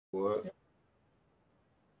What?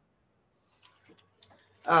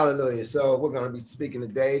 Hallelujah. So we're going to be speaking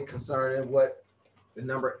today concerning what the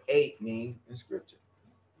number 8 means in scripture.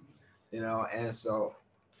 And so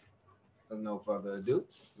with no further ado,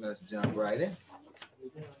 let's jump right in.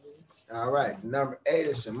 All right. Number 8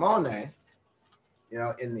 is Shemone,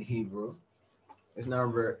 in the Hebrew. It's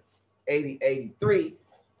number 8083.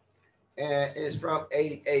 And it's from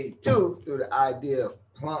 8082 through the idea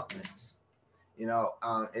of plumpness.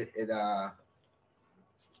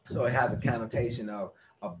 So it has a connotation of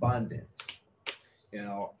abundance.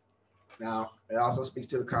 Now it also speaks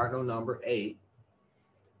to the cardinal number 8,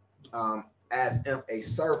 as if a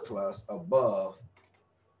surplus above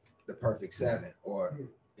the perfect 7. Or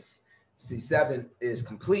see, 7 is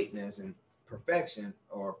completeness and perfection,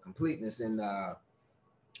 or completeness in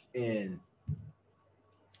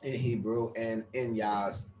Hebrew, and in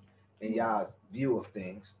Yah's view of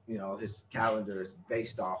things. His calendar is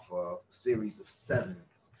based off of a series of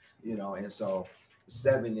 7s. And so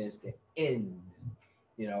 7 is the end.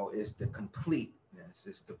 It's the completeness,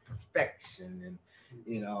 it's the perfection, and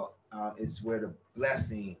it's where the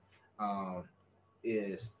blessing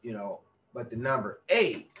is. But the number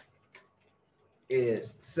 8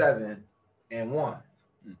 is 7 and 1.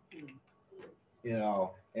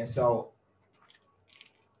 And so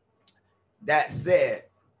that said,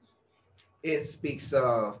 it speaks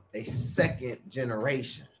of a second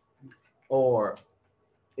generation, or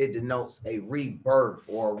it denotes a rebirth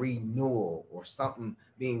or a renewal or something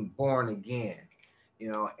being born again,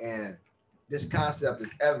 and this concept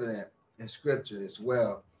is evident in scripture as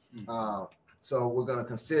well. So we're going to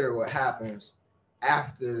consider what happens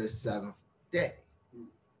after the 7th day.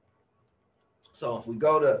 So if we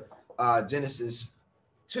go to Genesis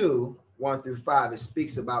 2, 1 through 5, it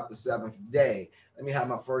speaks about the 7th day. Let me have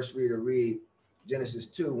my first reader read Genesis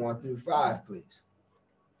 2, 1 through 5, please.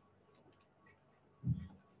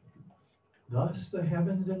 Thus the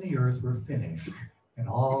heavens and the earth were finished, and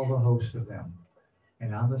all the host of them.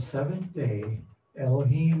 And on the 7th day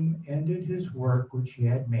Elohim ended his work which he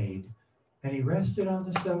had made, and he rested on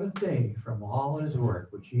the 7th day from all his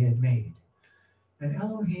work which he had made. And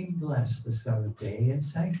Elohim blessed the 7th day and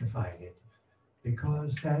sanctified it,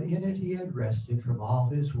 because that in it he had rested from all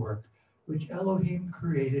his work which Elohim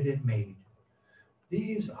created and made.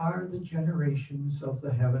 These are the generations of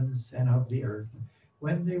the heavens and of the earth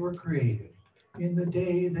when they were created, in the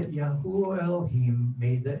day that Yahuwah Elohim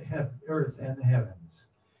made the earth and the heavens,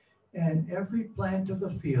 and every plant of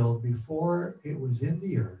the field before it was in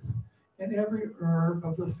the earth, and every herb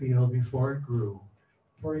of the field before it grew.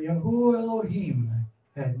 For Yahuwah Elohim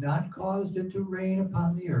had not caused it to rain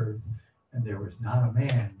upon the earth, and there was not a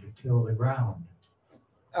man to till the ground.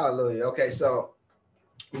 Hallelujah. Okay, so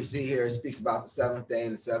we see here it speaks about the 7th day,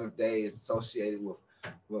 and the 7th day is associated with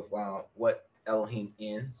what Elohim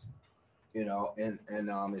ends, and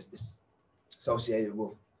it's associated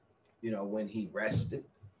with, when he rested,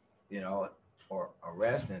 or a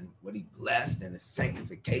rest, and what he blessed, and the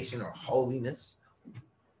sanctification or holiness,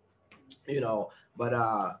 but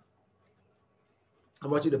I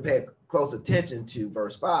want you to pay close attention to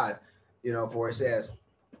verse 5, for it says,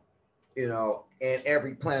 and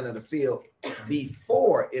every plant of the field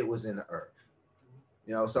before it was in the earth.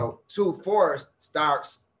 So 2:4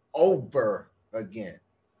 starts over again,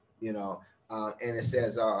 and it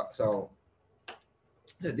says, so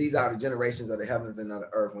these are the generations of the heavens and of the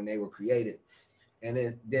earth when they were created.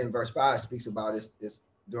 And then verse 5 speaks about it's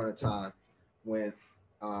during a time when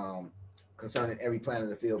concerning every plant of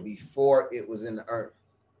the field before it was in the earth,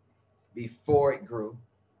 before it grew.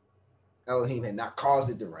 Elohim had not caused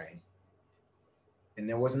it to rain, and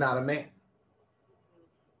there was not a man.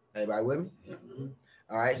 Everybody with me? Mm-hmm.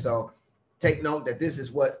 All right, so take note that this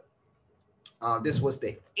is what this was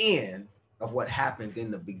the end of what happened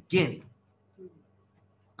in the beginning.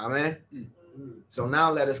 Amen. Mm-hmm. So now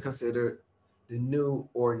let us consider the new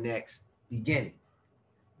or next beginning.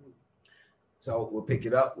 So we'll pick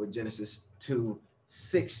it up with Genesis 2,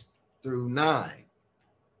 6 through 9.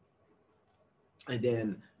 And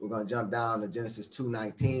then we're going to jump down to Genesis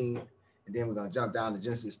 2:19. And then we're going to jump down to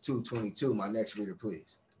Genesis 2:22. My next reader,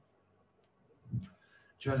 please.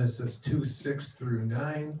 Genesis 2, 6 through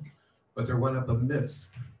 9. But there went up a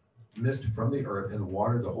mist from the earth and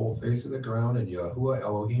watered the whole face of the ground. And Yahuwah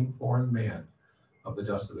Elohim formed man of the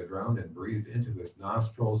dust of the ground and breathed into his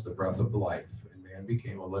nostrils the breath of life. And man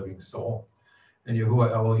became a living soul. And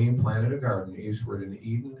Yahuwah Elohim planted a garden eastward in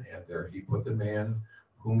Eden. And there he put the man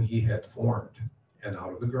whom he had formed. And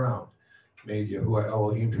out of the ground made Yahuwah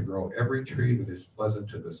Elohim to grow every tree that is pleasant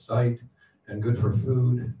to the sight and good for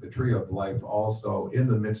food, the tree of life also in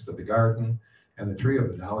the midst of the garden, and the tree of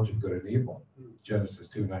the knowledge of good and evil. Genesis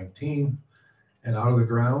 2:19. And out of the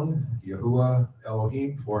ground, Yahuwah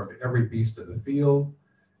Elohim formed every beast of the field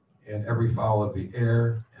and every fowl of the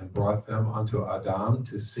air, and brought them unto Adam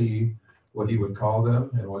to see what he would call them.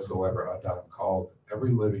 And whatsoever Adam called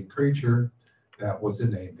every living creature, that was the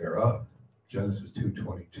name thereof. Genesis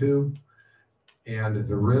 2:22. And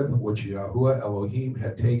the rib which Yahuwah Elohim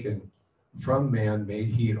had taken from man made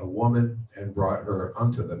he a woman, and brought her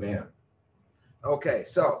unto the man. Okay,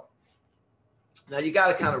 so now you got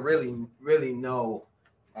to kind of really know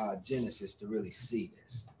Genesis to really see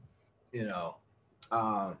this,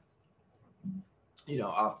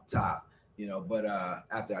 off the top, but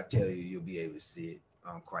after I tell you, you'll be able to see it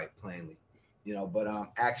quite plainly,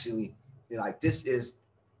 but actually, like this is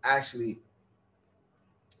actually,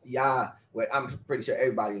 well, I'm pretty sure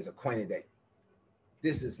everybody is acquainted that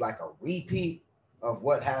this is like a repeat of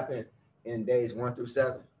what happened in days 1 through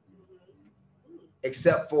 7,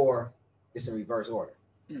 except for it's in reverse order.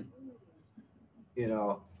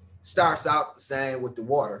 Starts out the same with the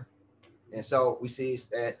water. And so we see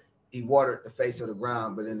that he watered the face of the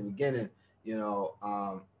ground, but in the beginning, it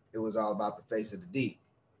was all about the face of the deep.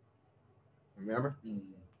 Remember?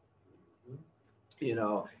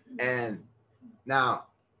 And now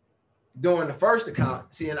during the first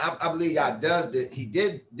account, see, and I believe God does that. He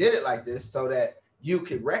did it like this so that you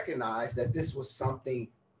could recognize that this was something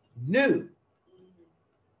new.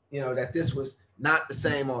 That this was not the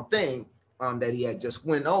same old thing that he had just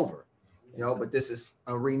went over, but this is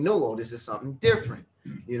a renewal. This is something different,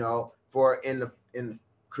 for during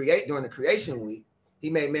the creation week, he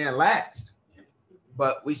made man last.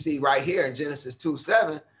 But we see right here in Genesis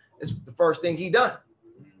 2:7, it's the first thing he done.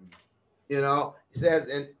 He says,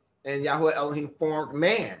 and Yahweh Elohim formed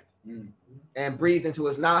man and breathed into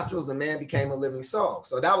his nostrils, and man became a living soul.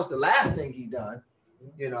 So that was the last thing he done,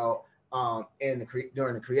 during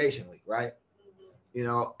the creation week, right?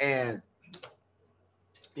 And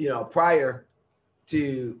prior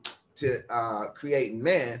to creating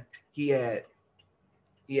man, he had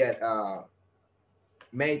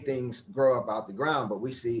made things grow up out the ground, but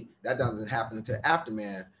we see that doesn't happen until after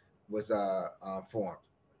man was formed.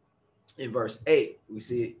 In verse 8, we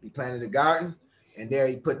see he planted a garden, and there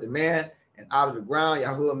he put the man, and out of the ground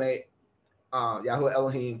Yahweh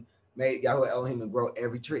Elohim to grow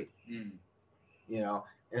every tree.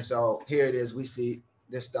 And so here it is. We see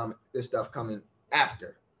this stuff coming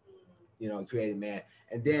after, he created man.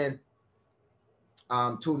 And then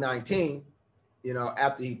 2:19,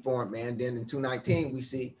 after he formed man, then in 2:19 we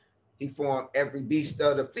see he formed every beast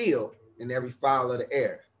of the field and every fowl of the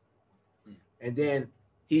air. And then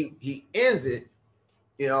he ends it,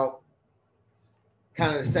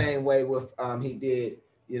 kind of the same way with he did,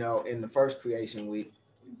 in the first creation week.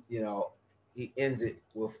 He ends it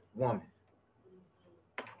with woman.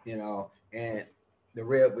 And the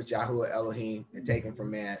rib which Yahuwah Elohim had taken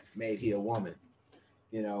from man made he a woman.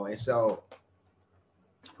 And so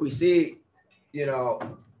we see, we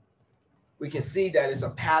can see that it's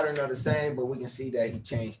a pattern of the same, but we can see that he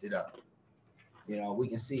changed it up. We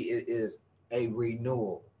can see it is a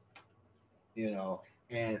renewal,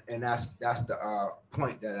 and that's the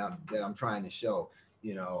point that I'm trying to show,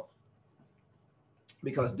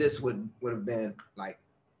 because this would have been like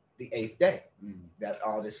the 8th day that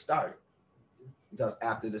all this started, because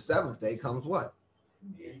after the 7th day comes what?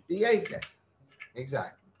 The 8th day.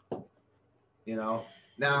 Exactly.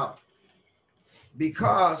 Now,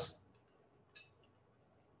 because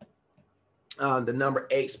the number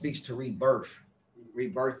 8 speaks to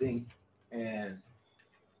rebirthing, and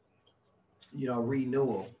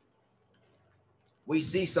renewal, we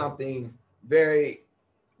see something very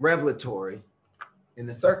revelatory in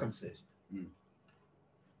the circumcision,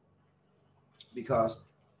 because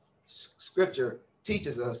scripture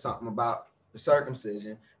teaches us something about the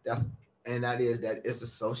circumcision, that is that it's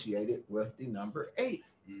associated with the number 8.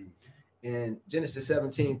 In Genesis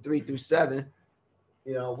 17:3-7,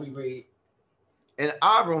 we read, and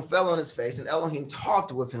Abram fell on his face, and Elohim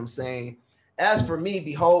talked with him, saying, as for me,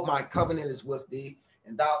 behold, my covenant is with thee,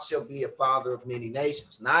 and thou shalt be a father of many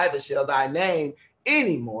nations. Neither shall thy name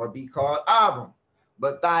any more be called Abram,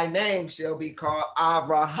 but thy name shall be called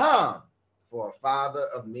Abraham, for a father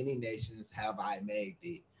of many nations have I made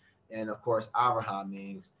thee. And of course, Abraham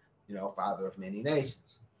means, father of many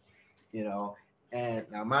nations. And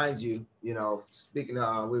now, mind you, speaking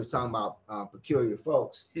of, we were talking about peculiar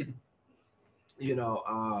folks. Here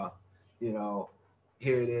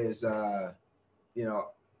it is.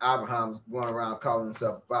 Abraham's going around calling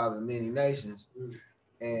himself father of many nations,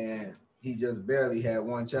 and he just barely had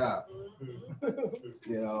one child.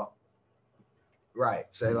 Right,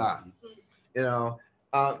 Selah. You know,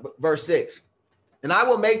 verse 6. And I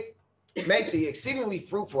will make thee exceedingly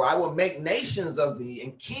fruitful. I will make nations of thee,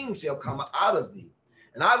 and kings shall come out of thee.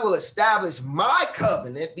 And I will establish my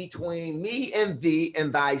covenant between me and thee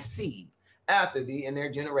and thy seed after thee and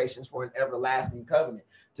their generations for an everlasting covenant,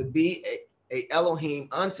 to be a Elohim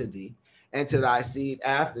unto thee and to thy seed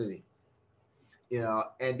after thee. You know,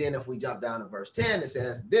 and then if we jump down to verse 10, it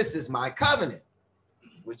says, this is my covenant,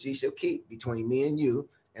 which ye shall keep between me and you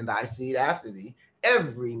and thy seed after thee.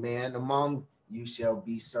 Every man among you shall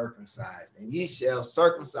be circumcised, and ye shall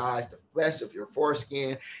circumcise the flesh of your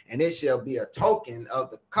foreskin, and it shall be a token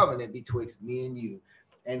of the covenant betwixt me and you.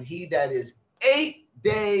 And he that is 8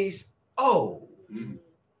 days old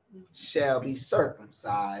shall be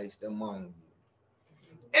circumcised among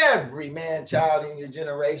you. Every man child in your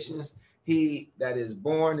generations, he that is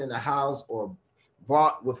born in a house or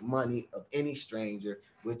bought with money of any stranger,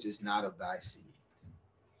 which is not of thy seed.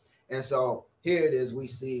 And so here it is, we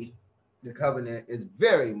see the covenant is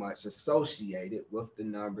very much associated with the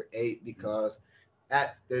number 8, because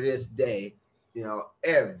after this day, you know,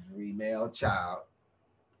 every male child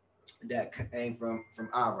that came from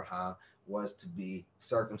Abraham was to be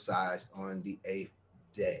circumcised on the 8th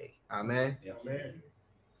day. Amen. Amen.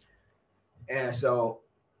 And so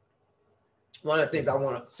some of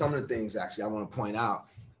the things actually I want to point out,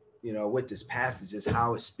 you know, with this passage is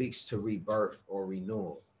how it speaks to rebirth or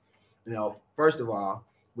renewal. You know, first of all,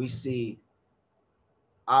 we see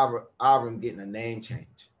Abram getting a name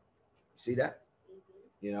change. See that?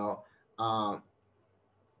 You know, now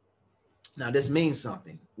this means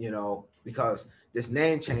something, you know, because this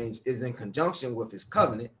name change is in conjunction with his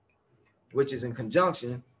covenant, which is in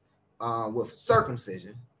conjunction with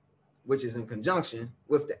circumcision, which is in conjunction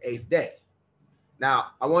with the 8th day.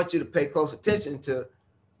 Now, I want you to pay close attention to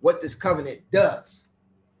what this covenant does.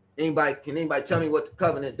 Can anybody tell me what the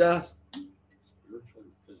covenant does? Spiritual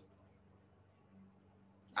and physical.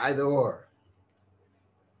 Either or.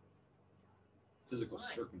 Physical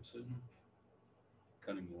circumcision.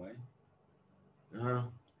 Cutting away.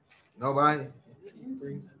 Nobody?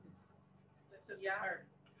 Yeah.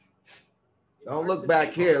 Don't look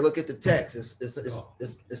back here. Look at the text.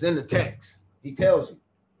 It's in the text. He tells you.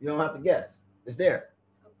 You don't have to guess. It's there.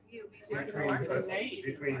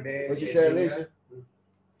 Between man. What you said, Alicia?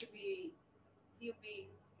 He'll be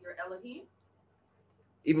your Elohim.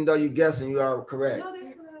 Even though you're guessing, you are correct. No,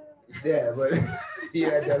 that's correct. Yeah, but you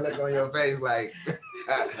had that look on your face like,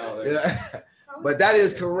 Oh, you know, but that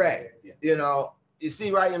is correct. You know, you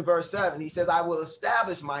see right in verse 7, he says, I will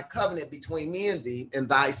establish my covenant between me and thee and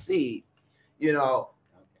thy seed, you know,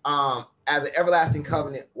 as an everlasting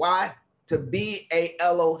covenant. Why? To be a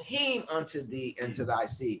Elohim unto thee and to thy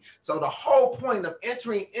seed. So the whole point of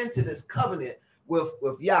entering into this covenant with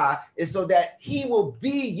Yah is so that he will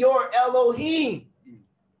be your Elohim.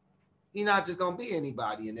 He's not just going to be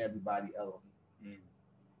anybody and everybody Elohim.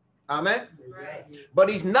 Amen. Right. But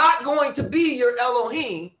he's not going to be your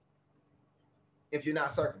Elohim if you're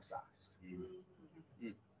not circumcised.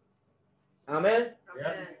 Amen.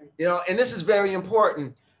 Amen. You know, and this is very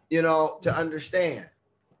important, you know, to understand,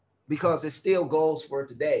 because it still goes for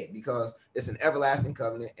today, because it's an everlasting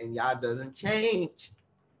covenant and Yah doesn't change.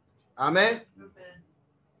 Amen. Amen.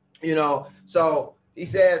 You know, so he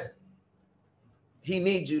says he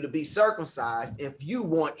needs you to be circumcised if you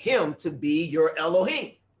want him to be your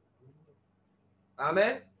Elohim.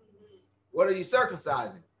 Amen. What are you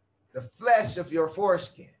circumcising? The flesh of your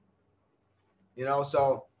foreskin. You know,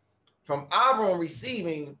 so from Abram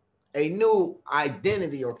receiving a new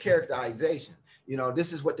identity or characterization, you know,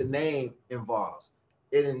 this is what the name involves.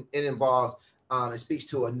 It involves, it speaks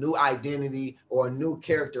to a new identity or a new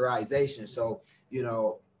characterization. So, you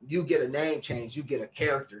know, you get a name change, you get a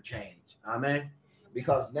character change. Amen.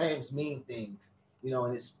 Because names mean things, you know,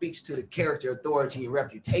 and it speaks to the character, authority, and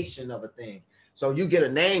reputation of a thing. So you get a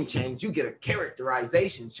name change, you get a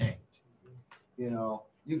characterization change. You know,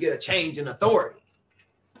 you get a change in authority.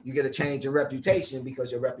 You get a change in reputation,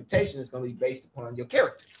 because your reputation is going to be based upon your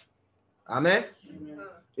character. Amen.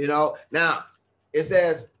 You know, now it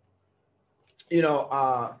says, you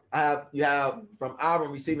know, you have from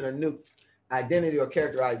Abram receiving a new identity or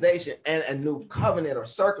characterization and a new covenant or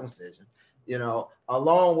circumcision, you know,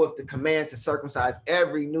 along with the command to circumcise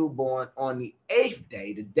every newborn on the 8th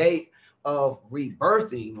day, the date of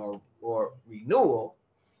rebirthing or renewal.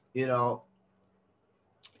 You know,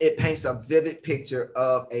 it paints a vivid picture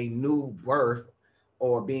of a new birth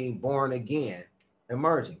or being born again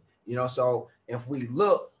emerging. You know, so if we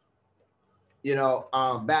look, you know,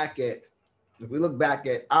 if we look back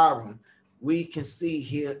at Abram, we can see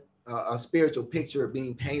here a spiritual picture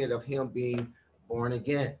being painted of him being born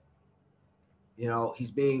again. You know, he's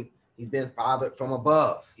been fathered from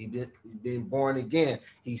above. He's been born again.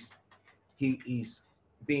 He's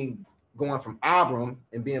being going from Abram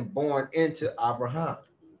and being born into Abraham.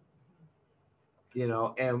 You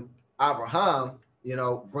know, and Abraham, you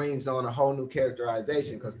know, brings on a whole new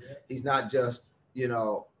characterization because he's not just, you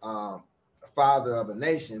know, a father of a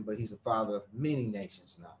nation, but he's a father of many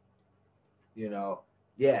nations now. You know,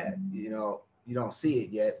 yeah, you know, you don't see it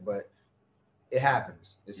yet, but it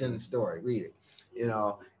happens. It's in the story. Read it. You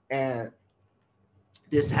know, and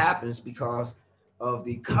this happens because of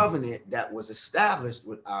the covenant that was established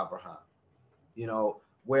with Abraham, you know,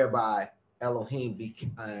 whereby Elohim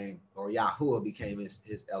became, or Yahuwah became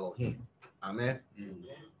his Elohim. Amen.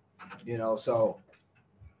 You know, so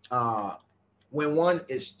when one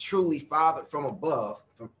is truly fathered from above,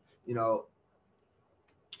 from, you know,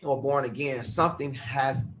 or born again, something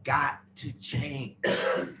has got to change.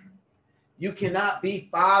 You cannot be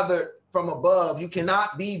fathered from above. You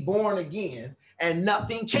cannot be born again and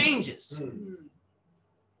nothing changes.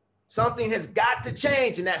 Something has got to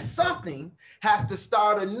change, and that something has to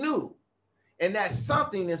start anew. And that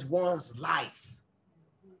something is one's life.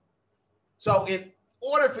 So in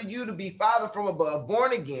order for you to be fathered from above,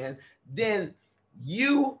 born again, then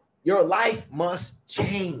your life must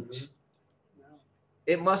change.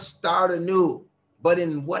 It must start anew. But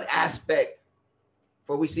in what aspect?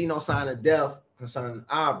 For we see no sign of death concerning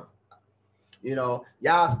Abram. You know,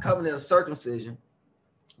 Yah's covenant of circumcision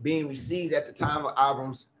being received at the time of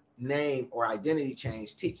Abram's name or identity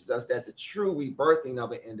change teaches us that the true rebirthing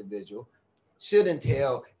of an individual should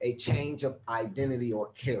entail a change of identity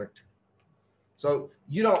or character. So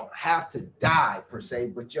you don't have to die per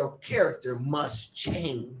se, but your character must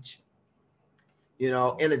change. You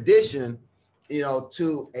know, in addition, you know,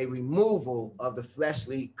 to a removal of the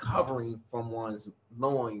fleshly covering from one's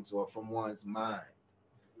loins or from one's mind.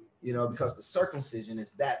 You know, because the circumcision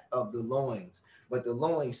is that of the loins, but the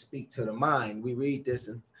loins speak to the mind. We read this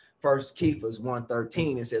in 1 Kephas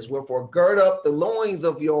 1:13. It says, wherefore gird up the loins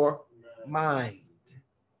of your mind.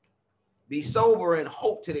 Be sober and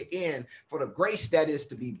hope to the end for the grace that is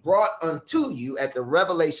to be brought unto you at the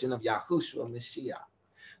revelation of Yahushua Mashiach.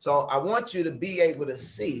 So I want you to be able to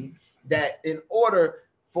see that in order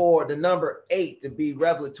for the number 8 to be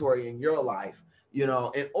revelatory in your life, you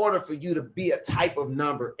know, in order for you to be a type of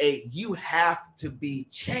number 8, you have to be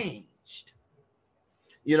changed.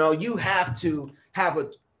 You know, you have to have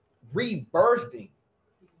a rebirthing.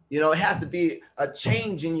 You know, it has to be a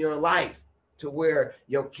change in your life to where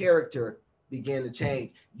your character begin to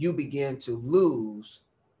change. You begin to lose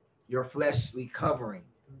your fleshly covering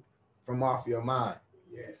from off your mind.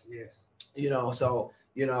 Yes, yes. You know, so,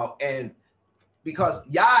 you know, and because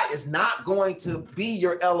Yah is not going to be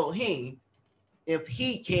your Elohim if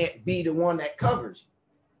he can't be the one that covers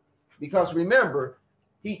you. Because remember,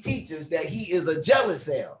 he teaches that he is a jealous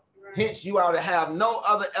El. Right. Hence, you are to have no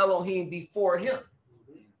other Elohim before him.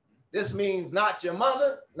 This means not your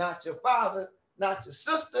mother, not your father, not your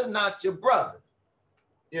sister, not your brother.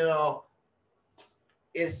 You know,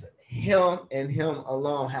 it's him and him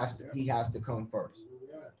alone he has to come first.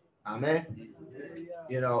 Amen.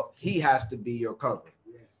 You know, he has to be your covering.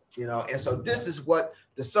 You know, and so this is what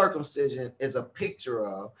the circumcision is a picture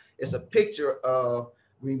of. It's a picture of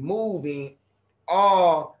removing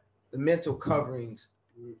all the mental coverings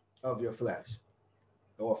of your flesh,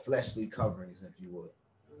 or fleshly coverings, if you would.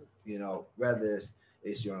 You know, whether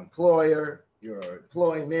it's your employer, your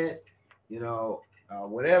employment, you know,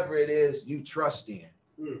 whatever it is you trust in,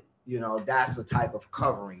 you know, that's a type of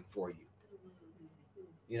covering for you.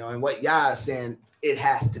 You know, and what Yah is saying, it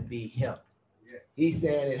has to be him. He's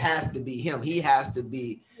saying it has to be him. He has to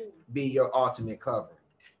be your ultimate covering.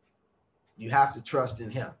 You have to trust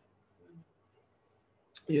in him.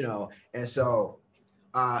 You know, and so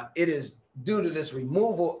it is due to this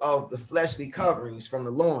removal of the fleshly coverings from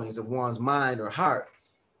the loins of one's mind or heart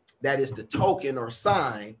that is the token or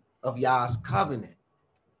sign of Yah's covenant,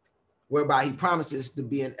 whereby he promises to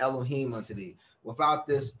be an Elohim unto thee. Without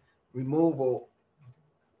this removal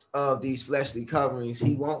of these fleshly coverings,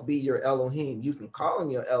 he won't be your Elohim. You can call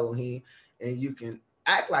him your Elohim and you can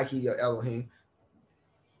act like he's your Elohim,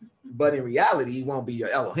 but in reality, he won't be your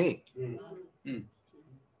Elohim.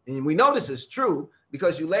 And we know this is true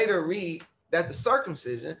because you later read that the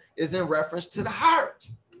circumcision is in reference to the heart.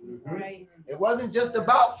 Right. It wasn't just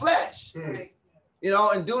about flesh. Right. You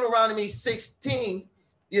know, in Deuteronomy 16,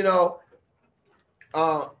 you know,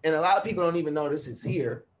 and a lot of people don't even know this is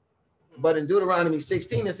here, but in Deuteronomy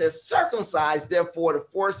 16, it says, circumcise therefore the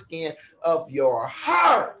foreskin of your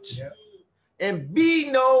heart and be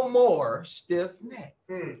no more stiff-necked.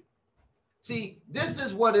 See, this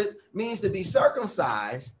is what it means to be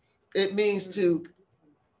circumcised. It means to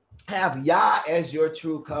have Yah as your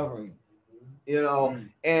true covering, you know,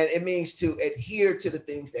 and it means to adhere to the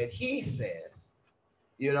things that he says,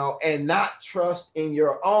 you know, and not trust in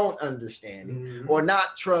your own understanding or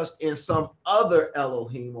not trust in some other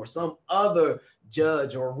Elohim or some other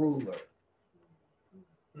judge or ruler.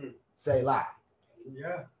 Say lie.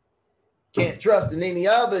 Yeah. Can't trust in any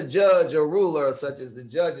other judge or ruler, such as the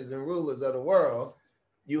judges and rulers of the world.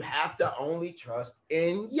 You have to only trust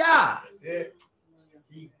in Yah. That's it.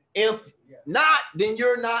 If not, then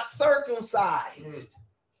you're not circumcised.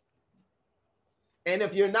 And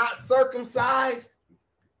if you're not circumcised,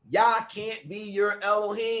 Yah can't be your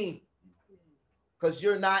Elohim because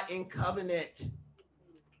you're not in covenant.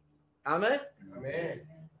 Amen. Amen.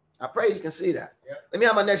 I pray you can see that. Yep. Let me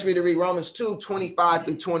have my next reader read Romans 2:25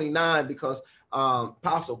 through 29 because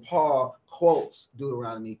Apostle Paul quotes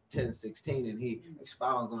Deuteronomy 10:16 and he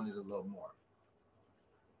expounds on it a little more.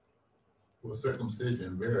 For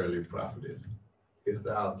circumcision verily profiteth, if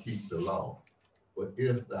thou keep the law. But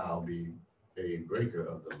if thou be a breaker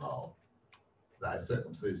of the law, thy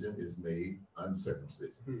circumcision is made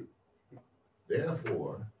uncircumcision.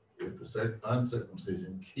 Therefore, if the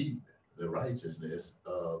uncircumcision keep the righteousness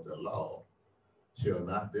of the law, shall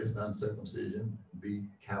not this uncircumcision be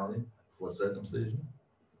counted for circumcision?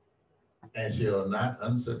 And shall not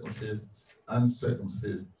uncircumcision,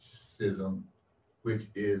 which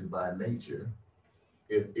is by nature,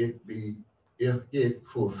 if it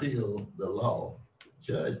fulfill the law,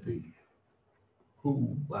 judge thee,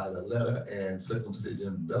 who by the letter and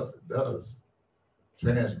circumcision does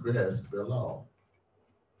transgress the law?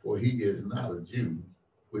 For he is not a Jew,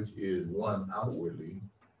 which is one outwardly,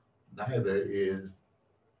 neither is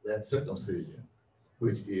that circumcision,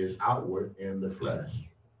 which is outward in the flesh.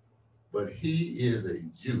 But he is a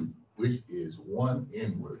Jew, which is one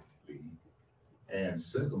inwardly, and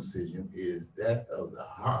circumcision is that of the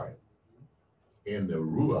heart, in the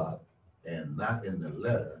ruach, and not in the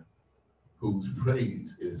letter, whose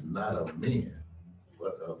praise is not of men,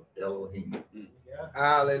 but of Elohim. Yeah.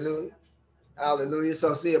 Hallelujah. Hallelujah.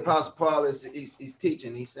 So see, Apostle Paul he's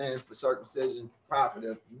teaching, he's saying for circumcision profit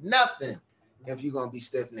of nothing if you're going to be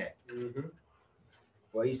stiff-necked.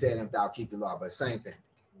 Well, he said if thou keep the law, but same thing.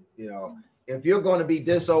 You know, if you're going to be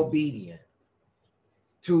disobedient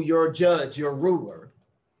to your judge, your ruler,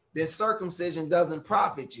 then circumcision doesn't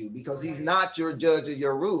profit you because he's not your judge or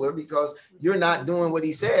your ruler because you're not doing what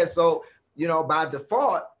he says. So, you know, by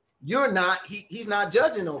default, you're not, he's not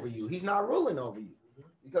judging over you. He's not ruling over you.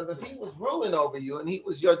 Because if he was ruling over you and he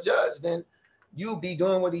was your judge, then you'd be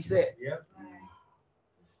doing what he said. Yep.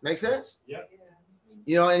 Make sense? Yep.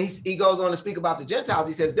 You know, and he goes on to speak about the Gentiles.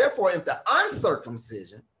 He says, therefore, if the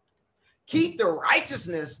uncircumcision keep the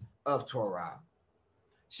righteousness of Torah,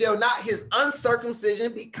 shall not his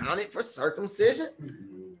uncircumcision be counted for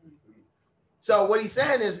circumcision? So what he's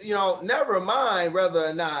saying is, you know, never mind whether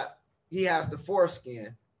or not he has the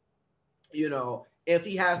foreskin, you know, if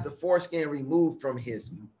he has the foreskin removed from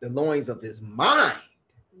the loins of his mind,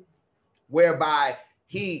 whereby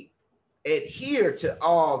he adhered to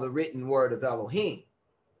all the written word of Elohim,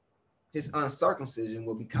 his uncircumcision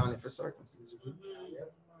will be counted for circumcision.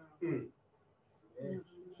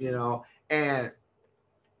 You know, and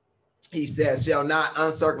he says, shall not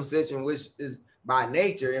uncircumcision, which is by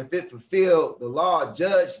nature, if it fulfill the law,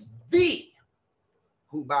 judge thee,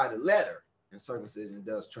 who by the letter and circumcision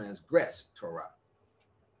does transgress Torah.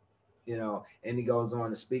 You know, and he goes on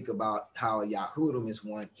to speak about how Yahudim is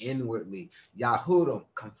one inwardly. Yahudim,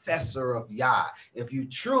 confessor of Yah. If you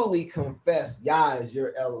truly confess Yah as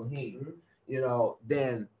your Elohim, you know,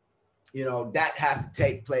 then, you know, that has to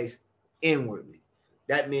take place inwardly.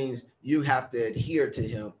 That means you have to adhere to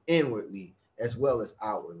him inwardly as well as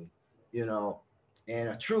outwardly, you know, and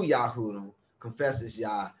a true Yahudim confesses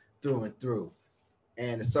Yah through and through.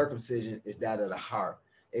 And the circumcision is that of the heart.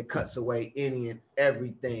 It cuts away any and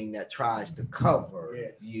everything that tries to cover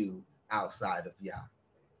you outside of Yah.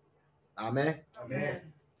 Amen. Amen.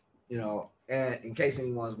 You know, and in case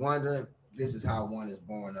anyone's wondering, this is how one is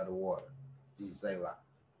born of the water. Selah.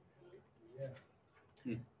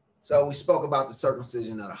 So we spoke about the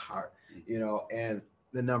circumcision of the heart, you know, and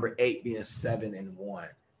the number 8 being 7 and 1,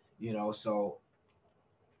 you know. So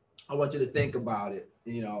I want you to think about it,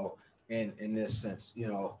 you know, in this sense, you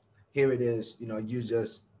know. Here it is, you know, you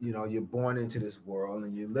just, you know, you're born into this world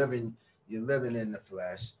and you're living in the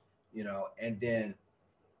flesh, you know, and then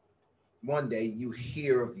one day you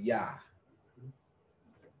hear of Yah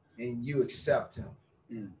and you accept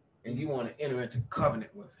him and you want to enter into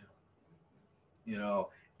covenant with him, you know,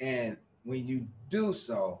 and when you do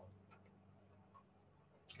so,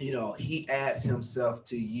 he adds himself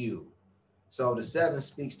to you. So the 7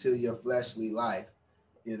 speaks to your fleshly life,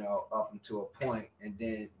 up until a point, and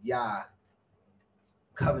then Yah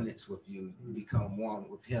covenants with you. You become one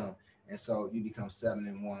with him, and so you become 7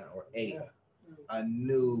 and 1 or 8. A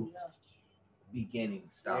new beginning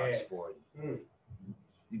starts for you.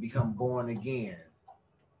 You become born again.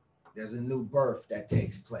 There's a new birth that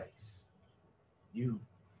takes place. You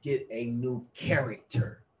get a new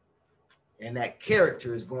character, and that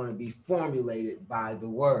character is going to be formulated by the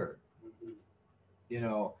word.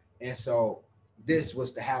 And so this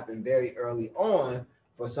was to happen very early on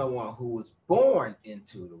for someone who was born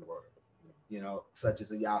into the word, such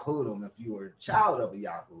as a Yahudim. If you were a child of a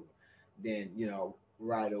Yahudim, then,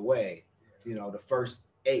 right away, the first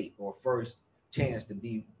 8 or first chance to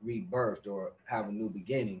be rebirthed or have a new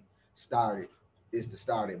beginning is to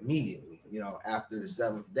start immediately, after the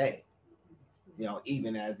 7th day,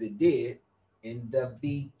 even as it did in the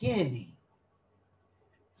beginning.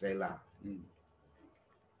 Selah.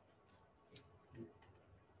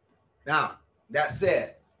 Now, that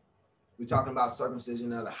said, we're talking about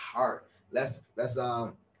circumcision of the heart. Let's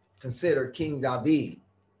consider King David,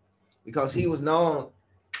 because he was known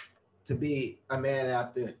to be a man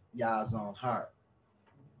after Yah's own heart.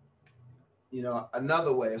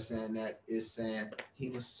 Another way of saying that is saying he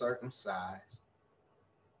was circumcised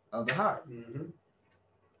of the heart.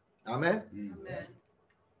 Amen. Amen.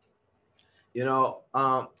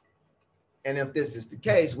 And if this is the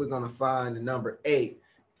case, we're going to find the number 8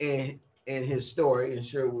 in his story, and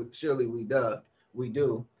surely we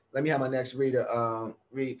do. Let me have my next reader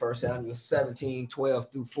read 1 Samuel 17,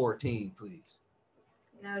 12 through 14, please.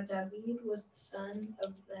 Now David was the son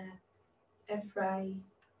of the Ephrathite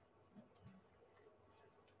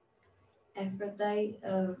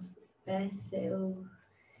of Bethlehem,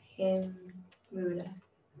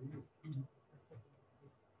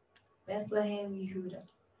 Yehuda,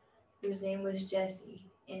 whose name was Jesse,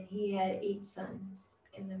 and he had 8 sons.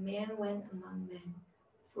 And the man went among men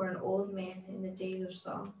for an old man in the days of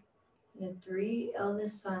Saul. And the 3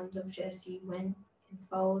 eldest sons of Jesse went and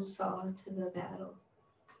followed Saul to the battle.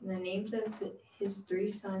 And the names of his 3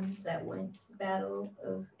 sons that went to the battle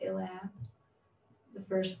of Eliab, the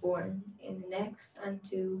firstborn, and the next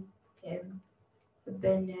unto him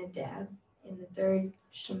Abinadab, and the third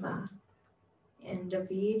Shema. And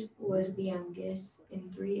David was the youngest,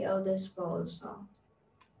 and 3 eldest followed Saul.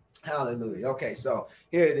 Hallelujah. Okay, so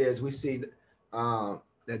here it is. We see that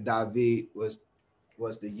David was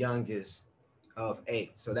the youngest of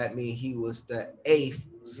 8. So that means he was the 8th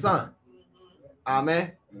son.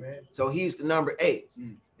 Amen. So he's the number 8.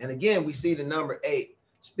 And again, we see the number 8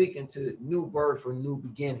 speaking to new birth or new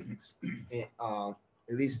beginnings. And at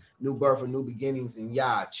least new birth or new beginnings in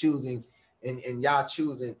Yah choosing Yah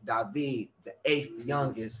choosing David, the 8th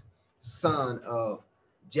youngest son of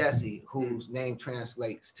Jesse, whose name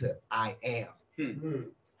translates to I am.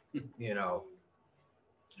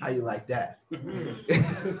 How you like that?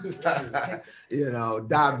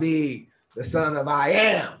 David, the son of I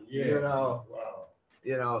am.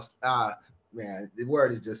 Man, the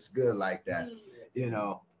word is just good like that.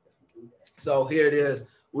 So here it is.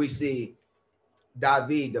 We see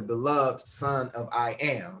David, the beloved son of I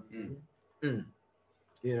am.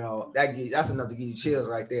 That's enough to give you chills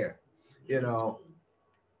right there.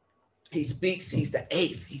 He's the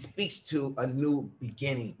 8th. He speaks to a new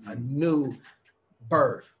beginning, a new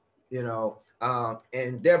birth,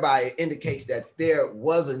 and thereby it indicates that there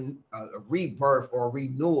was a rebirth or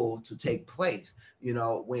renewal to take place,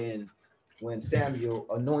 when Samuel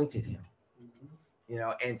anointed him,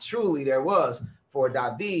 and truly there was for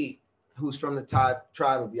David, who's from the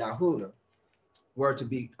tribe of Yehuda, were to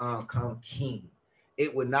become king.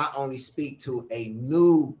 It would not only speak to a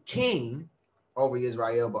new king over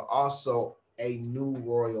Israel, but also a new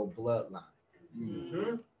royal bloodline.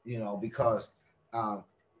 Because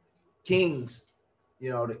kings,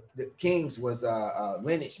 the kings was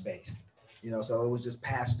lineage based. So it was just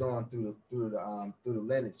passed on through the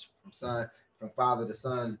lineage from father to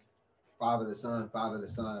son, father to son, father to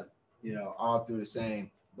son. All through the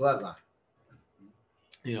same bloodline.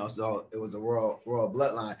 So it was a royal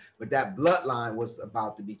bloodline, but that bloodline was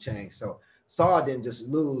about to be changed. So Saul didn't just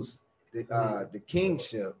lose the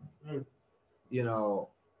kingship.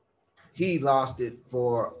 He lost it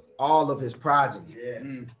for all of his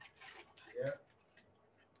progeny.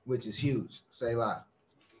 Which is huge. Say a lot.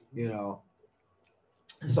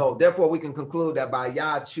 So therefore we can conclude that by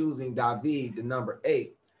Yah choosing David, the number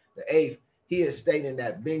 8, the 8th, he is stating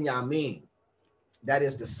that Benjamin, that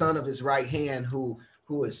is the son of his right hand, who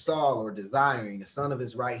is Saul or desiring, the son of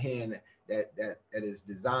his right hand that is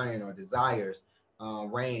desiring or desires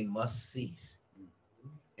reign must cease,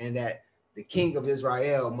 and that the king of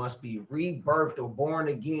Israel must be rebirthed or born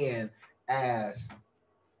again as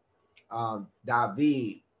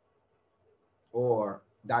David, or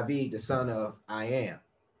David, the son of I am,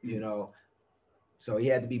 you know. So he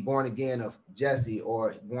had to be born again of Jesse,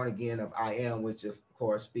 or born again of I am, which of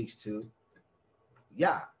course speaks to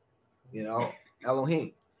Yah, you know,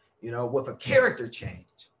 Elohim, you know, with a character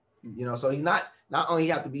change, you know. So he's not only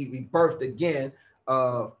have to be rebirthed again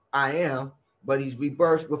of I am, but he's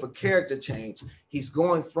rebirthed with a character change. He's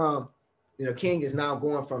going from, you know, king is now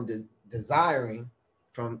going from desiring,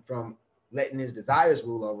 from letting his desires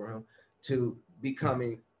rule over him, to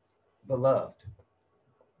becoming beloved,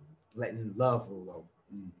 letting love rule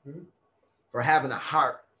over. For having a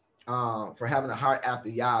heart, after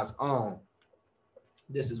Yah's own.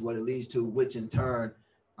 This is what it leads to, which in turn,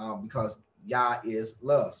 because Yah is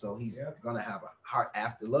love, so he's gonna have a heart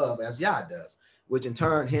after love as Yah does, which in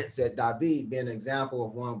turn hints at David being an example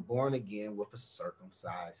of one born again with a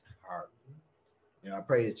circumcised heart. You know, I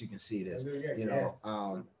pray that you can see this, you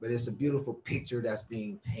know, but it's a beautiful picture that's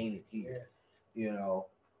being painted here, you know,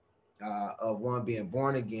 of one being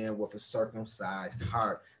born again with a circumcised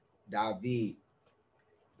heart. David,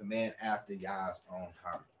 the man after Yah's own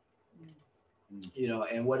heart. You know,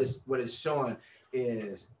 and what it's showing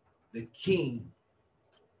is the king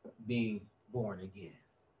being born again,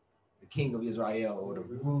 the king of Israel, or the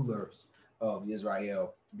rulers of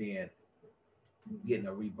Israel getting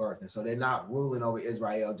a rebirth. And so they're not ruling over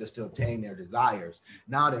Israel just to obtain their desires.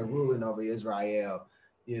 Now they're ruling over Israel,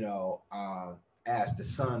 you know, as the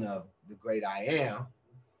son of the great I am,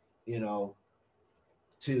 you know,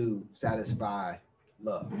 to satisfy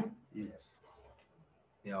love. Yes.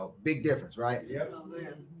 You know, big difference, right? Yep.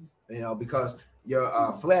 You know, because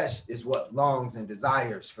your flesh is what longs and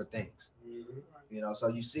desires for things. You know, so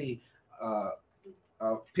you see a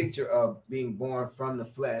picture of being born from the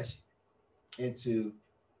flesh into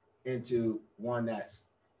one that's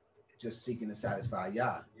just seeking to satisfy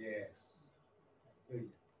Yah. Yes.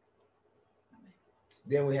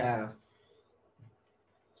 Then we have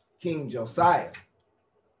King Josiah,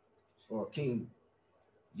 or King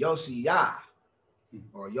Yoshiah,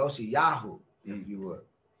 or Yoshiyahu, if you would,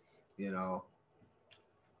 you know.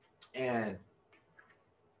 And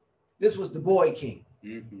this was the boy king.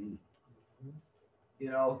 Mm-hmm.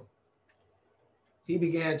 You know, he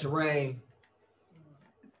began to reign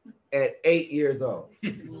at 8 years old.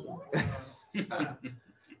 You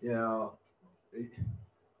know,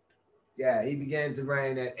 yeah, he began to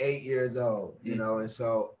reign at 8 years old, you know, and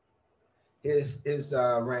so his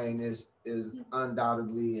reign is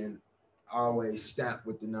undoubtedly and always stamped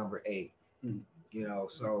with the number 8. You know,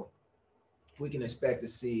 so we can expect to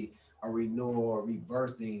see a renewal or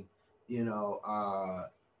rebirthing, you know,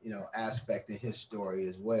 aspect in his story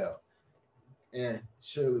as well. And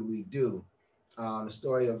surely we do. The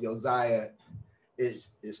story of Josiah, it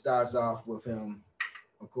starts off with him,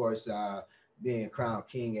 of course, being crowned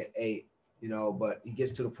king at 8, you know, but he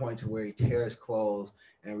gets to the point to where he tears clothes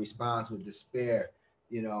and responds with despair,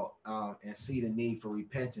 you know, and see the need for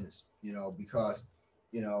repentance, you know, because,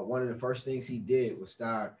 you know, one of the first things he did was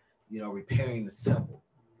start, you know, repairing the temple.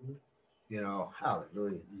 You know,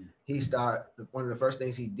 hallelujah. One of the first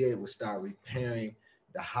things he did was start repairing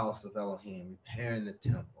the house of Elohim, repairing the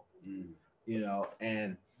temple, you know,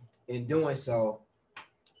 and in doing so,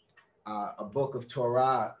 a book of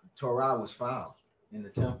Torah was found in the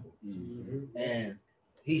temple. And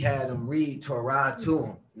he had them read Torah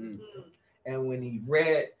to him. And when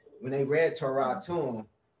they read Torah to him,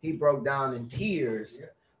 he broke down in tears,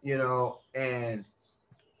 you know, and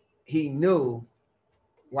he knew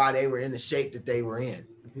why they were in the shape that they were in.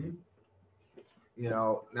 You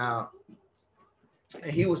know, now,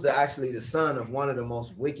 and he was actually the son of one of the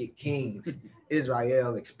most wicked kings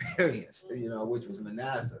Israel experienced, you know, which was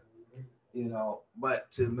Manasseh, you know, but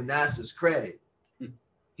to Manasseh's credit,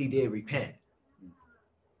 he did repent.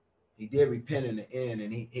 He did repent in the end,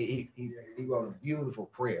 and he wrote a beautiful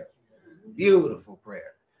prayer, you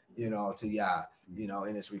know, to Yah, you know,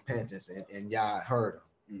 in his repentance, and Yah heard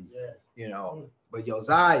him, you know. But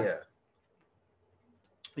Josiah,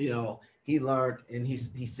 you know, he learned and he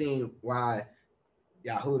seen why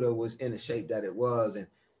Yahudah was in the shape that it was, and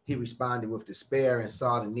he responded with despair and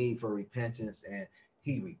saw the need for repentance, and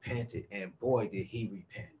he repented, and boy did he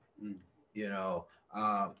repent. You know,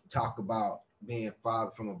 talk about being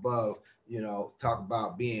father from above, you know, talk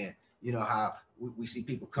about being, you know, how we see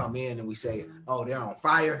people come in and we say, oh, they're on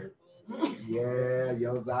fire. Yeah,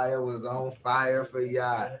 Josiah was on fire for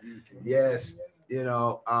Yah. Yes, you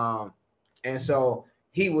know, and so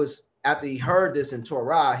he was, after he heard this in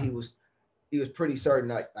Torah, he was he was pretty certain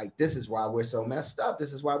that like this is why we're so messed up.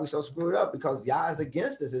 This is why we're so screwed up, because Yah is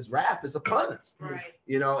against us. His wrath is upon us. Right.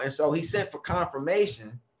 You know, and so he sent for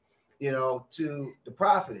confirmation, you know, to the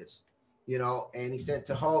prophetess, you know, and he sent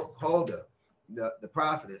to Huldah, the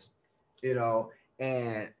prophetess, you know,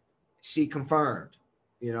 and she confirmed,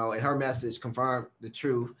 you know, and her message confirmed the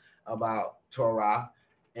truth about Torah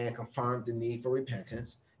and confirmed the need for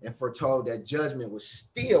repentance and foretold that judgment would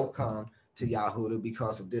still come to Yahudah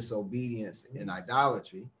because of disobedience and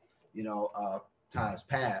idolatry, you know, times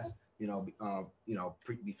past,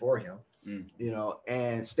 before him, you know,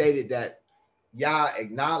 and stated that Yah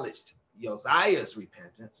acknowledged Josiah's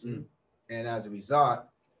repentance, and as a result,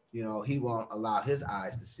 you know, he won't allow his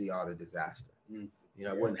eyes to see all the disaster. You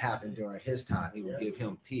know, it wouldn't happen during his time. He would give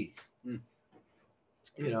him peace. You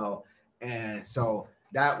know, and so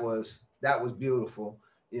that was beautiful.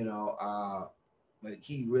 You know, but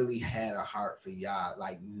he really had a heart for Yah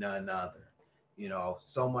like none other. You know,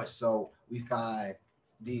 so much so we find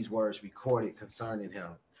these words recorded concerning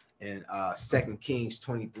him in 2 Kings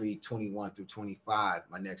 23:21-25.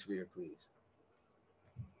 My next reader, please.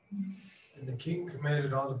 And the king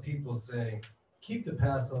commanded all the people, saying, keep the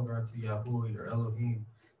Passover unto Yahuwah your Elohim,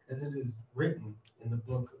 as it is written in the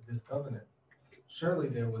book of this covenant. Surely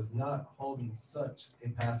there was not holden such a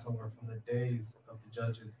Passover from the days of the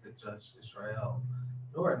judges that judged Israel,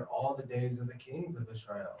 nor in all the days of the kings of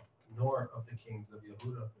Israel, nor of the kings of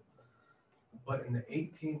Yehudah. But in the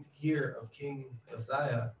 18th year of King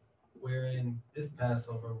Josiah, wherein this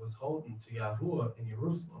Passover was holden to Yahuwah in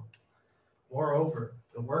Jerusalem. Moreover,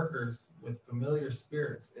 the workers with familiar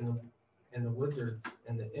spirits and the wizards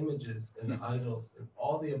and the images and the idols and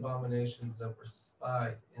all the abominations that were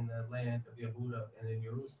spied in the land of Yehudah and in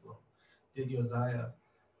Jerusalem did Josiah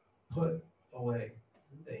put away,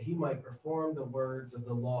 that he might perform the words of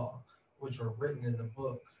the law which were written in the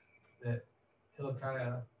book that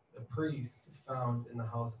Hilkiah the priest found in the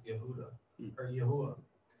house of Yehudah or Yahuwah.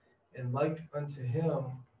 And like unto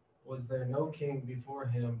him was there no king before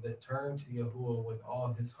him that turned to Yahuwah with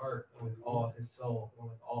all his heart and with all his soul and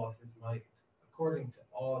with all his might, according to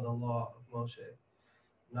all the law of Moshe.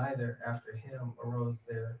 Neither after him arose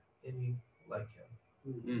there any like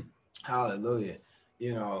him. Hallelujah.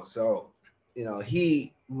 You know, so, you know,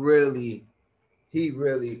 he really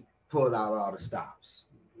pulled out all the stops.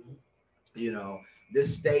 You know,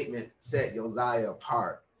 this statement set Josiah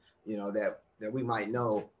apart, you know, that we might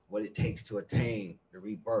know what it takes to attain the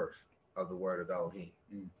rebirth of the word of Elohim.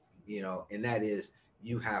 You know, and that is,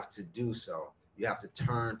 you have to do so. You have to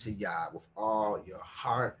turn to Yah with all your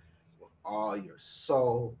heart, with all your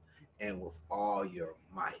soul, and with all your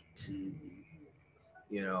might.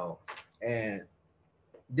 You know, and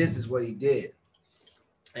this is what he did.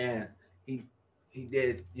 And he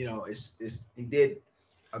did, you know, he did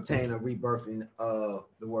obtain a rebirthing of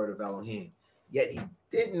the word of Elohim. Yet he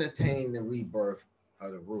didn't attain the rebirth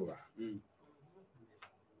of the Ruach.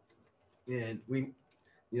 And we,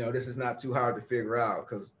 you know, this is not too hard to figure out,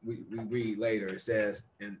 because we read later, it says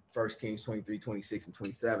in 1 Kings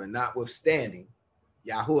 23:26-27, notwithstanding,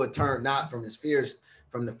 Yahuwah turned not from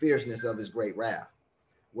the fierceness of his great wrath,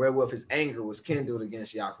 wherewith his anger was kindled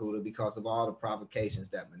against Yahudah because of all the provocations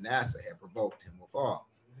that Manasseh had provoked him withal.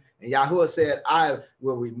 And Yahuwah said, I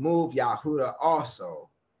will remove Yahudah also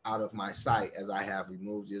out of my sight, as I have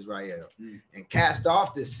removed Israel, and cast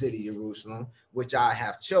off this city Jerusalem, which I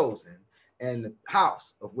have chosen, and the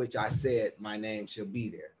house of which I said my name shall be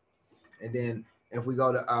there. And then if we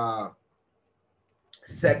go to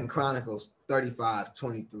 2 Chronicles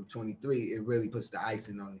 35:20-23, it really puts the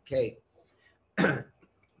icing on the cake.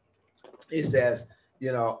 It says,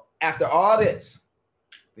 you know, after all this,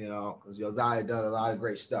 you know, because Josiah done a lot of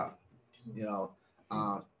great stuff, you know,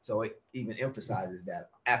 so it even emphasizes that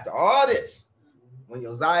after all this, when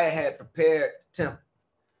Josiah had prepared the temple,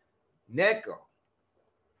 Necho,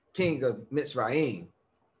 king of Mitzrayim,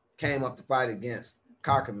 came up to fight against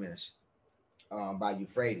Carchemish by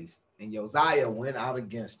Euphrates, and Josiah went out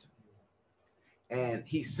against him. And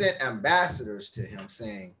he sent ambassadors to him,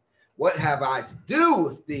 saying, what have I to do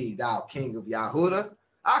with thee, thou king of Yahudah?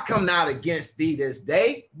 I come not against thee this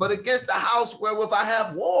day, but against the house wherewith I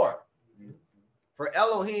have war. For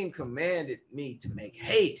Elohim commanded me to make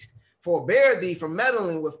haste, forbear thee from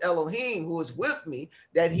meddling with Elohim, who is with me,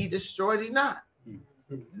 that he destroy thee not.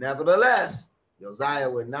 Nevertheless, Josiah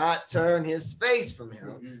would not turn his face from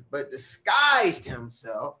him, but disguised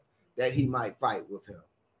himself that he might fight with him,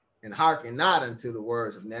 and hearken not unto the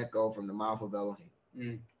words of Necho from the mouth of Elohim.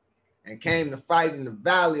 And came to fight in the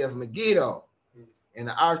valley of Megiddo. And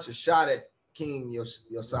the archer shot at King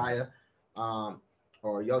Josiah,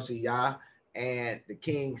 or Josiah, And the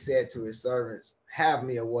king said to his servants, "Have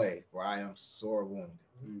me away, for I am sore wounded."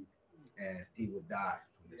 Mm. And he would die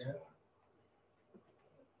from this wound.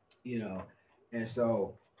 You know, and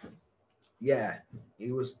so, yeah,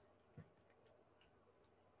 he was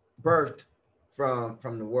birthed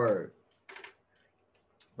from the word,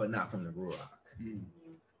 but not from the Ruach. Mm.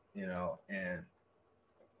 You know, and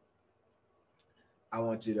I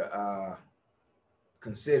want you to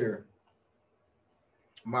consider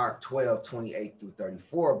Mark 12:28 through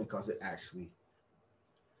 34, because it actually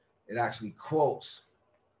quotes,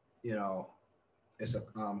 you know, it's a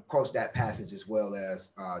quotes that passage as well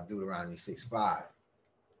as Deuteronomy 6:5.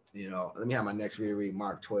 You know, let me have my next reader read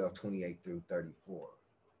Mark 12:28 through 34.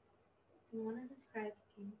 And one of the scribes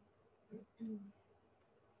came.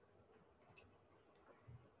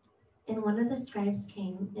 And one of the scribes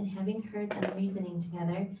came, and having heard them reasoning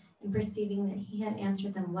together, and perceiving that he had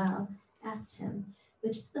answered them well, asked him,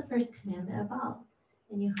 "Which is the first commandment of all?"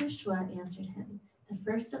 And Yahushua answered him, "The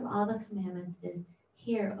first of all the commandments is,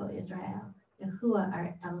 Hear, O Israel, Yahuwah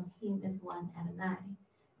our Elohim is one Adonai.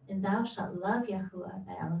 And thou shalt love Yahuwah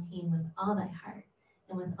thy Elohim with all thy heart,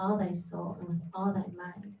 and with all thy soul, and with all thy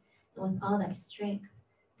mind, and with all thy strength.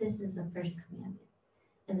 This is the first commandment.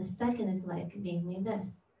 And the second is like, namely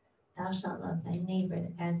this, Thou shalt love thy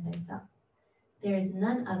neighbor as thyself. There is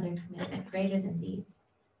none other commandment greater than these."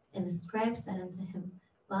 And the scribe said unto him,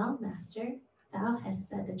 "Well, master, thou hast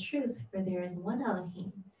said the truth, for there is one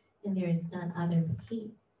Elohim, and there is none other but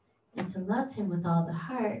he. And to love him with all the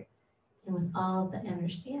heart, and with all the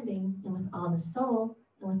understanding, and with all the soul,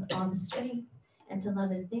 and with all the strength, and to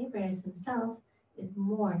love his neighbor as himself, is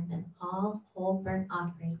more than all whole burnt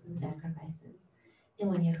offerings and sacrifices." And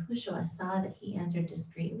when Yahushua saw that he answered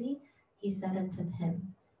discreetly, he said unto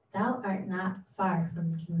him, "Thou art not far from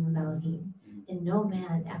the kingdom of Elohim." And no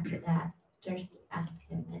man after that durst ask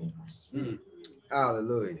him any question.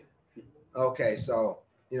 Hallelujah. Okay, so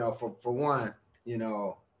you know, for one, you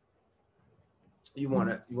know, you want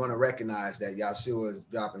to recognize that Yahshua is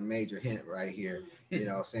dropping major hint right here. You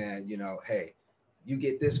know, saying, you know, hey, you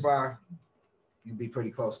get this far, you'll be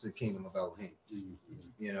pretty close to the kingdom of Elohim.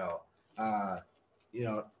 You know,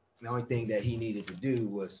 the only thing that he needed to do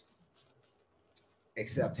was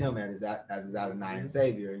accept him as his Adonai and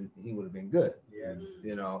Savior, and he would have been good. Yeah.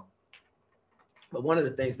 You know, but one of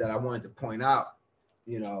the things that I wanted to point out,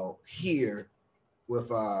 you know, here with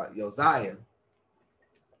Josiah,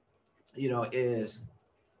 you know, is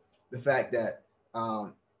the fact that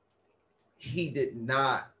he did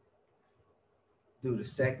not do the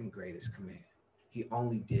second greatest command. He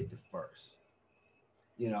only did the first.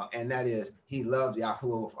 You know, and that is, he loved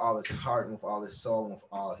Yahuwah with all his heart and with all his soul and with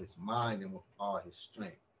all his mind and with all his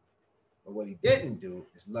strength. But what he didn't do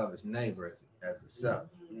is love his neighbor as himself.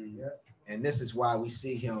 Yeah. And this is why we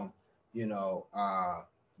see him, you know,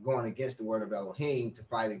 going against the word of Elohim to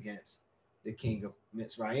fight against the king of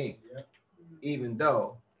Mitzrayim. Yeah. Even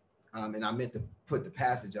though, and I meant to put the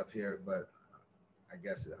passage up here, but I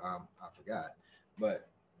guess I forgot. But,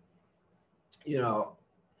 you know,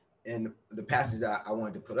 and the passage that I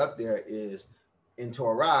wanted to put up there is in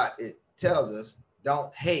Torah. It tells us,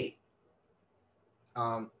 don't hate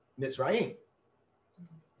Mitzrayim.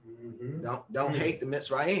 Don't hate the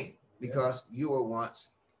Mitzrayim, because you were once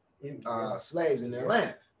slaves in their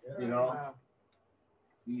land. You know,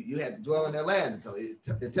 you had to dwell in their land. So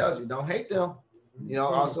it tells you don't hate them. You know,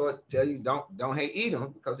 also it tells you don't hate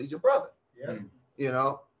Edom, because he's your brother. Yeah. You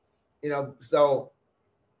know, so.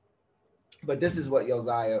 But this is what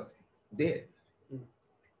Josiah did.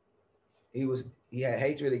 He had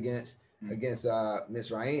hatred against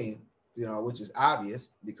Mitzrayim, you know, which is obvious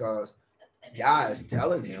because Yah is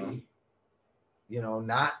telling him, you know,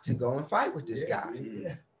 not to go and fight with this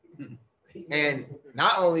guy. And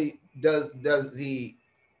not only does he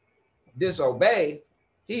disobey,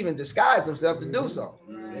 he even disguised himself to do so.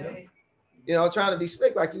 Right. You know, trying to be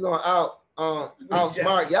slick, like you're going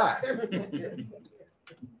outsmart Yah.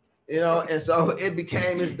 You know, and so it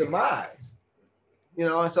became his demise. You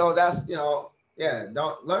know, and so that's, you know, yeah,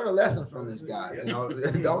 don't learn a lesson from this guy. You know,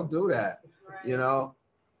 don't do that. You know,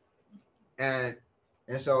 and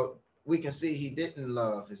so we can see he didn't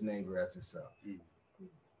love his neighbor as himself.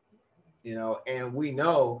 You know, and we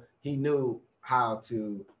know he knew how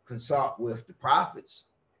to consult with the prophets.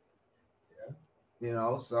 You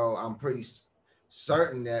know, so I'm pretty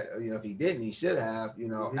certain that, you know, if he didn't, he should have, you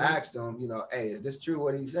know, asked him, you know, hey, is this true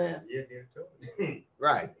what he's saying? Yeah, totally.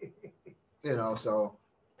 Right. You know, so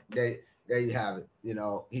there you have it. You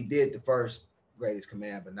know, he did the first greatest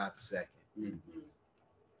command, but not the second.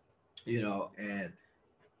 You know, and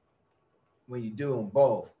when you do them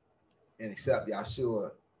both and accept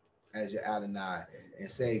Yahshua as your Adonai and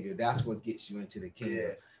Savior. That's what gets you into the kingdom.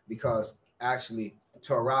 Yeah. Because actually,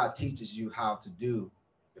 Torah teaches you how to do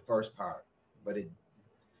the first part, but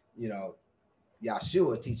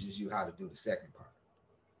Yahshua teaches you how to do the second part.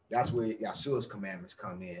 That's where Yahshua's commandments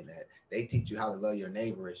come in, that they teach you how to love your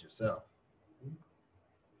neighbor as yourself.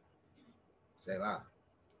 Selah.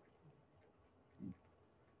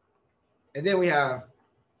 And then we have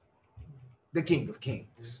the King of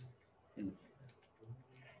Kings.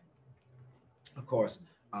 Of course,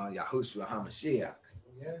 Yahushua HaMashiach.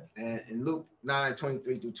 Yeah. And in Luke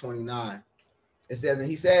 9:23-29, it says, and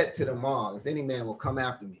he said to them all, if any man will come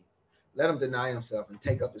after me, let him deny himself and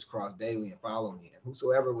take up his cross daily and follow me. And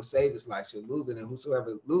whosoever will save his life shall lose it, and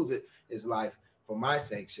whosoever loseth his life for my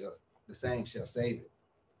sake shall save it.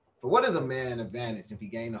 For what is a man advantage if he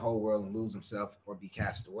gain the whole world and lose himself or be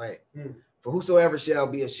cast away? For whosoever shall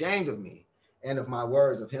be ashamed of me and of my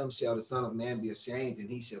words, of him shall the Son of Man be ashamed, and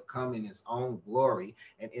he shall come in his own glory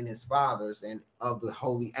and in his Father's and of the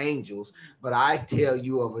holy angels. But I tell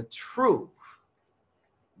you of a truth,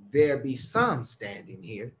 there be some standing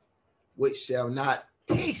here which shall not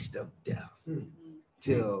taste of death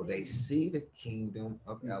till they see the kingdom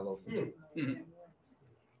of Elohim.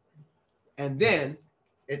 And then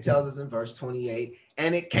it tells us in verse 28,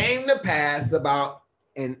 and it came to pass about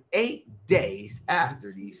in 8 days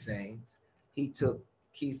after these sayings, he took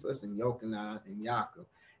Cephas and Yochanan and Yaakov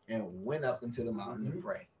and went up into the mountain and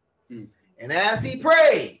prayed. And as he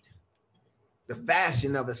prayed, the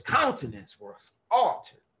fashion of his countenance was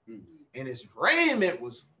altered, and his raiment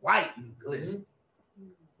was white and glistening.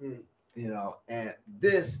 And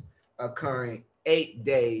this occurring 8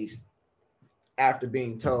 days after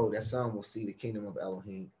being told that some will see the kingdom of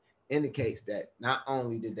Elohim indicates that not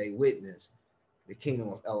only did they witness the kingdom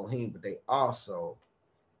of Elohim, but they also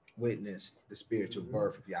witnessed the spiritual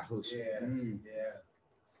birth of Yahushua.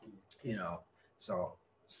 So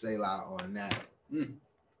Selah on that.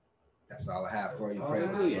 That's all I have for you. Pray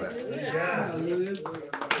with Hallelujah. blessing. Yeah.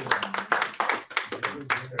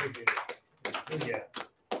 Very good. Yeah.